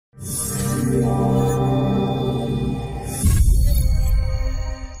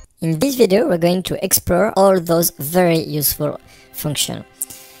In this video, we're going to explore all those very useful functions.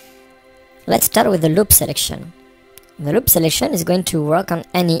 Let's start with the loop selection. The loop selection is going to work on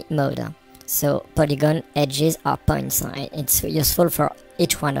any mode. So polygon, edges, or points. It's useful for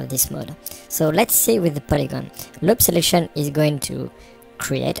each one of these modes. So let's see with the polygon. Loop selection is going to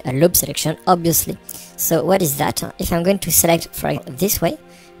create a loop selection, obviously. So what is that? If I'm going to select for this way,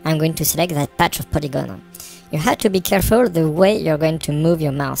 I'm going to select that patch of polygon. You have to be careful the way you're going to move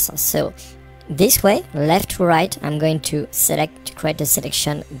your mouse. So this way, left to right, I'm going to select to create a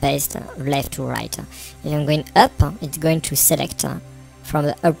selection based left to right. If I'm going up, it's going to select from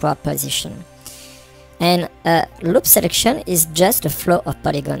the upward position. And loop selection is just a flow of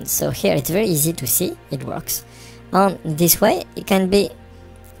polygons. So here it's very easy to see, it works. On this way, it can be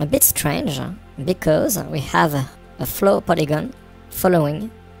a bit strange because we have a flow polygon following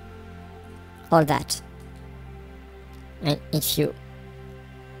all that. And if you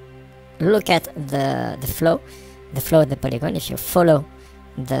look at the flow of the polygon, if you follow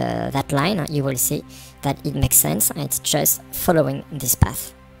that line, you will see that it makes sense. It's just following this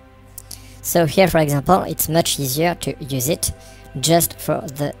path. So here, for example, it's much easier to use it just for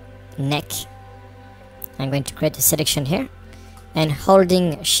the neck. I'm going to create a selection here, and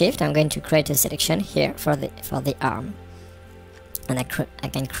holding shift, I'm going to create a selection here for the arm, and I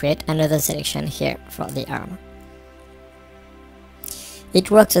can create another selection here for the arm. It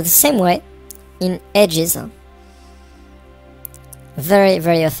works the same way in edges.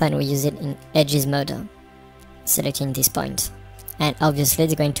 Very often we use it in edges mode, selecting this point. And obviously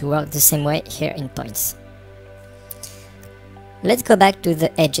it's going to work the same way here in points. Let's go back to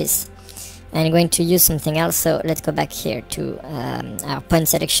the edges. I'm going to use something else, so let's go back here to our point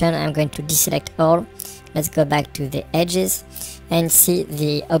selection. I'm going to deselect all. Let's go back to the edges and see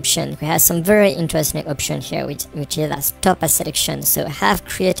the option. We have some very interesting option here, which is a stop as selection. So I have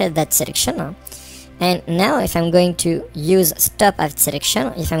created that selection, and now if I'm going to use stop as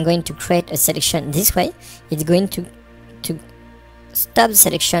selection, if I'm going to create a selection this way, it's going to stop the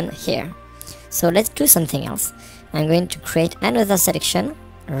selection here. So let's do something else. I'm going to create another selection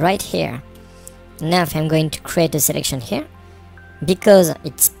right here. Now if I'm going to create a selection here, because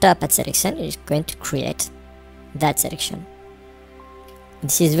it's stop at selection, it's going to create that selection.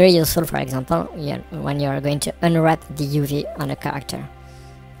 This is very useful, for example, when you are going to unwrap the UV on a character.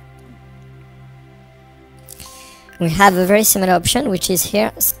 We have a very similar option, which is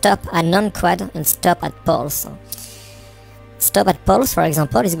here, stop at non-quad and stop at poles. Stop at poles, for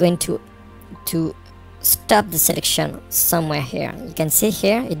example, is going to stop the selection somewhere here. You can see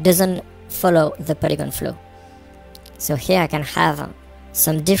here, it doesn't follow the polygon flow. So here I can have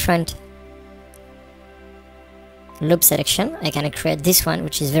some different loop selection. I can create this one,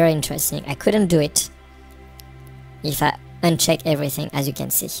 which is very interesting. I couldn't do it if I uncheck everything, as you can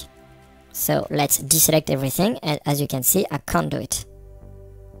see. So let's deselect everything, and as you can see, I can't do it.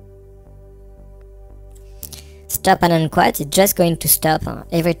 Stop and unquad is just going to stop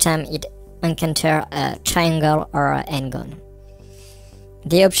every time it encounters a triangle or an n-gon.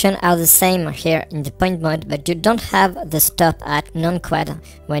 The options are the same here in the point mode, but you don't have the stop at non-quad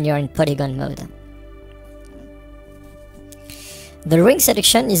when you're in polygon mode. The ring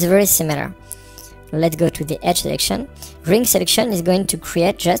selection is very similar. Let's go to the edge selection. Ring selection is going to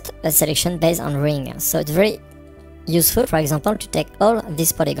create just a selection based on ring. So it's very useful, for example, to take all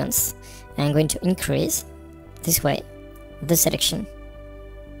these polygons. I'm going to increase this way the selection.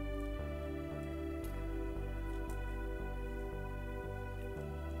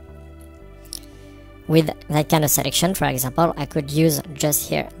 With that kind of selection, for example, I could use just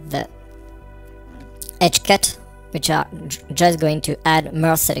here the edge cut, which are just going to add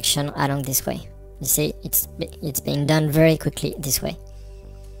more selection along this way. You see, it's being done very quickly this way.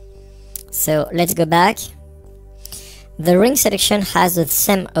 So let's go back. The ring selection has the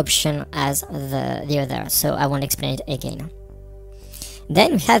same option as the other, so I won't explain it again.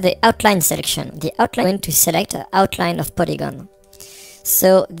 Then we have the outline selection. The outline is going to select an outline of polygon.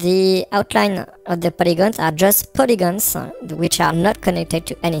 So the outline of the polygons are just polygons which are not connected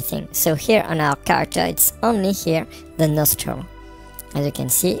to anything. So here on our character, it's only here the nostril. As you can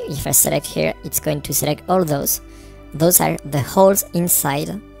see, if I select here, it's going to select all those. Those are the holes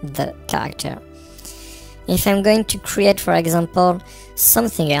inside the character. If I'm going to create, for example,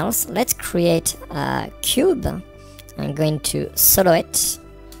 something else, let's create a cube. I'm going to solo it,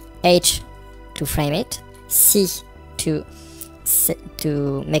 H to frame it, C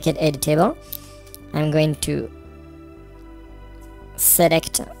to make it editable. I'm going to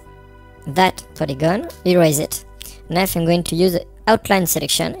select that polygon, erase it. Now if I'm going to use outline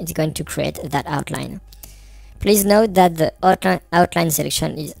selection is going to create that outline. Please note that the outline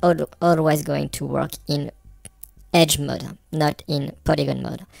selection is always going to work in edge mode, not in polygon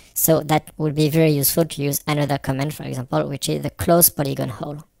mode. So that would be very useful to use another command, for example, which is the close polygon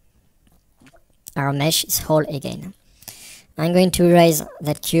hole. Our mesh is whole again. I'm going to erase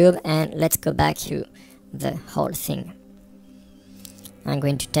that cube and let's go back to the whole thing. I'm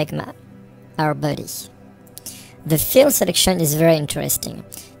going to take our body. The fill selection is very interesting.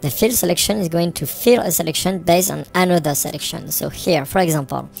 The fill selection is going to fill a selection based on another selection. So here, for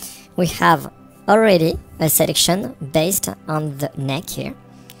example, we have already a selection based on the neck here.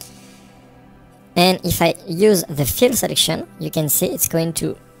 And if I use the fill selection, you can see it's going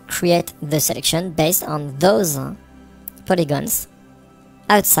to create the selection based on those polygons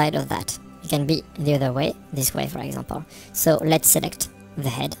outside of that. It can be the other way, this way for example. So let's select the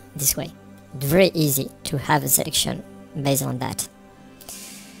head this way. It's very easy to have a selection based on that.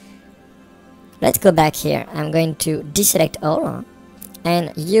 Let's go back here. I'm going to deselect all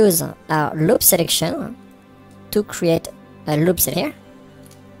and use our loop selection to create a loop here.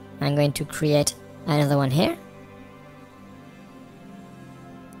 I'm going to create another one here,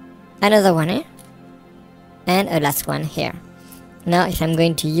 another one here, and a last one here. Now if I'm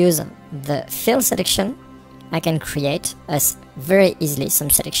going to use the fill selection, I can create very easily some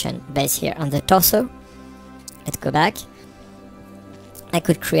selection based here on the torso. Let's go back. I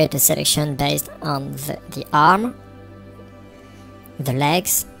could create a selection based on the arm, the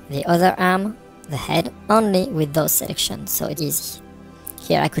legs, the other arm, the head, only with those selections, so it's easy.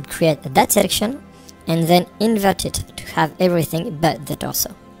 Here I could create that selection and then invert it to have everything but the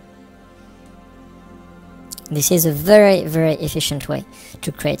torso. This is a very, very efficient way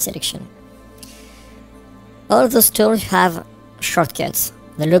to create selection. All those tools have shortcuts.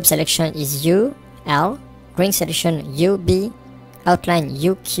 The loop selection is U, L, ring selection U, B, outline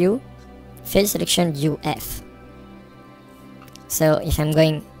U, Q, fill selection U, F. So if I'm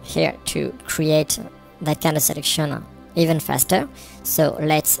going here to create that kind of selection even faster, so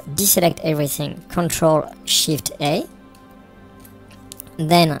let's deselect everything, Control Shift A.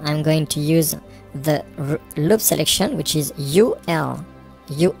 Then I'm going to use the loop selection, which is UL,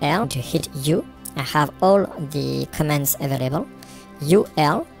 to hit U. I have all the commands available.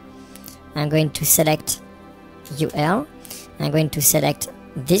 UL, I'm going to select UL, I'm going to select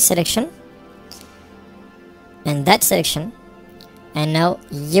this selection and that selection, and now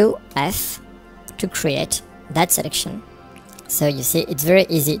UF to create that selection. So you see, it's very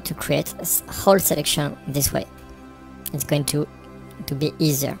easy to create a whole selection this way. It's going to be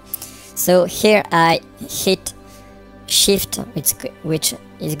easier. So here I hit Shift, which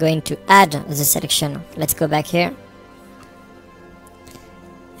is going to add the selection. Let's go back here.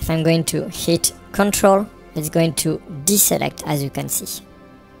 If I'm going to hit Control, it's going to deselect, as you can see.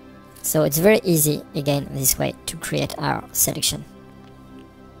 So it's very easy again this way to create our selection.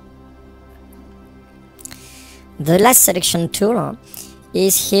 The last selection tool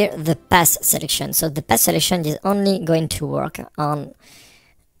is here the pass selection. So the pass selection is only going to work on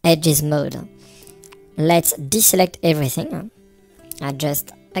edges mode. Let's deselect everything. I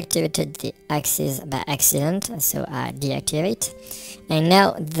just activated the axis by accident, so I deactivate. And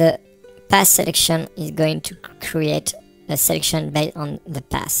now the pass selection is going to create a selection based on the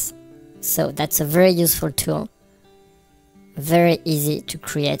pass. So that's a very useful tool. Very easy to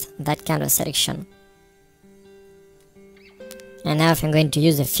create that kind of selection. And now if I'm going to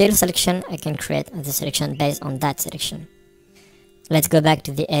use the fill selection, I can create the selection based on that selection. Let's go back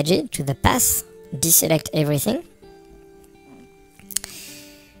to the edge, to the pass, deselect everything.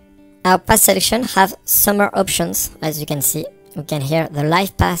 Our pass selection have some more options, as you can see. We can hear the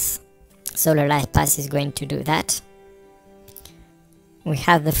live pass, so the live pass is going to do that. We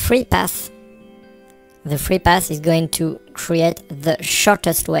have the free path. The free path is going to create the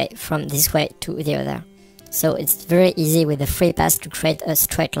shortest way from this way to the other. So it's very easy with the free path to create a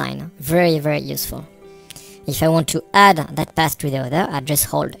straight line. Very, very useful. If I want to add that path to the other, I just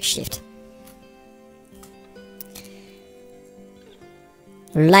hold Shift.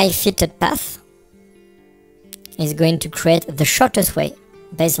 Live fitted path is going to create the shortest way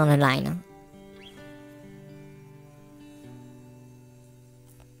based on a line.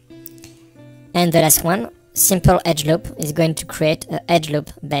 And the last one, simple edge loop, is going to create an edge loop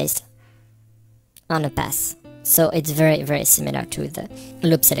based on a path. So it's very, very similar to the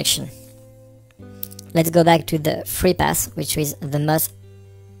loop selection. Let's go back to the free path, which is the most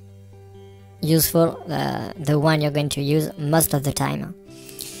useful, the one you're going to use most of the time.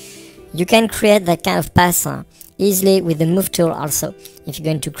 You can create that kind of path easily with the move tool also. If you're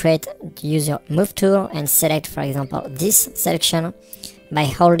going to use your move tool and select, for example, this selection by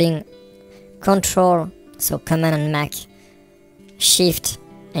holding Control, so Command on Mac, Shift,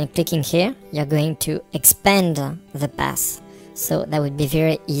 and clicking here, you're going to expand the path. So that would be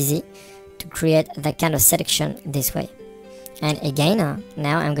very easy to create that kind of selection this way. And again,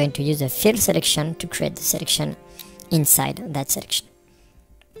 now I'm going to use a fill selection to create the selection inside that selection.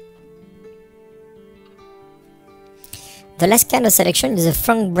 The last kind of selection is a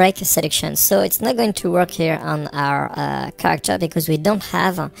front break selection. So it's not going to work here on our character because we don't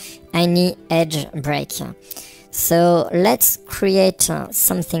have any edge break. So let's create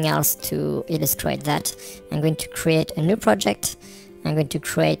something else to illustrate that. I'm going to create a new project. I'm going to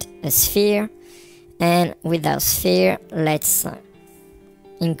create a sphere, and with our sphere, let's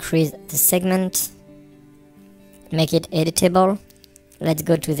increase the segment, make it editable. Let's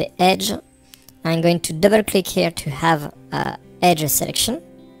go to the edge. I'm going to double click here to have edge selection,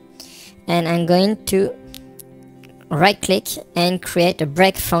 and I'm going to right click and create a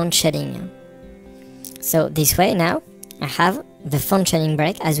break front shading. So this way now I have the front shading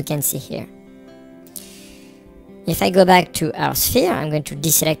break, as you can see here. If I go back to our sphere, I'm going to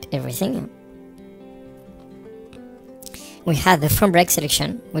deselect everything. We have the front break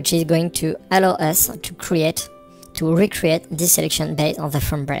selection, which is going to allow us to recreate this selection based on the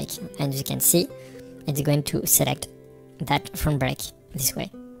front break. And as you can see, it's going to select that front break this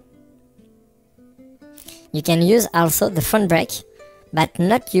way. You can use also the front break, but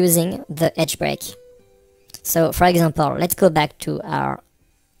not using the edge break. So for example, let's go back to our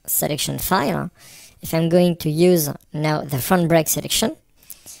selection file. If I'm going to use now the front break selection,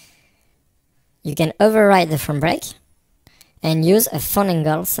 you can override the front break and use a front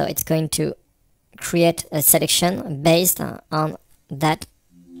angle, so it's going to create a selection based on that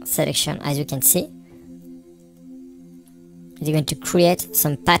selection. As you can see, it's going to create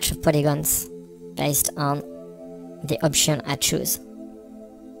some patch of polygons based on the option I choose.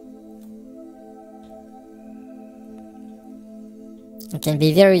 It can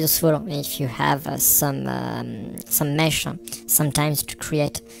be very useful if you have some mesh sometimes to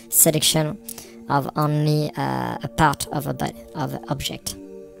create selection of only a part of an object.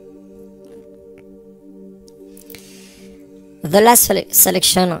 The last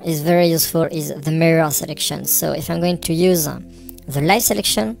selection is very useful, is the mirror selection. So if I'm going to use the live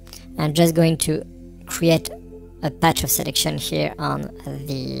selection, I'm just going to create a patch of selection here on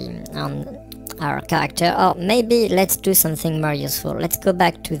our character, or maybe let's do something more useful. Let's go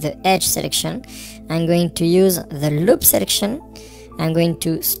back to the edge selection. I'm going to use the loop selection. I'm going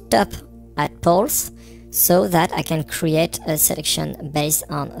to stop at poles so that I can create a selection based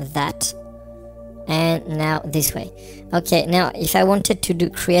on that. And now this way. Okay, now if I wanted to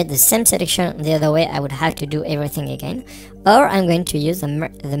create the same selection the other way, I would have to do everything again. Or I'm going to use the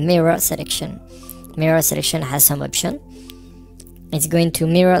mirror selection. Mirror selection has some option. It's going to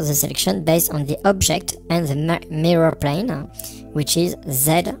mirror the selection based on the object and the mirror plane, which is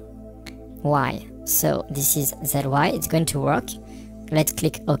ZY. So this is ZY, it's going to work. Let's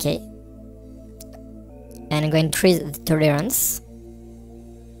click OK. And I'm going to increase the tolerance.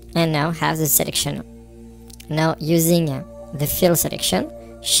 And now have the selection. Now using the fill selection,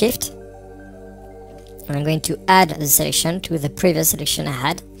 Shift, and I'm going to add the selection to the previous selection I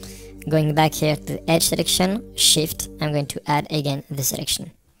had. Going back here to the edge selection, Shift, I'm going to add again the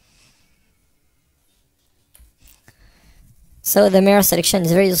selection. So the mirror selection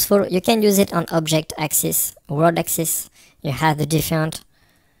is very useful. You can use it on object axis, world axis. You have the different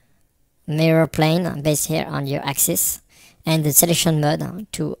mirror plane based here on your axis, and the selection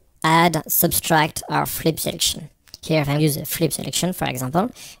mode to add, subtract, or flip selection. Here if I use a flip selection, for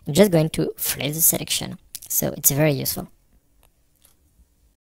example, I'm just going to flip the selection. So it's very useful.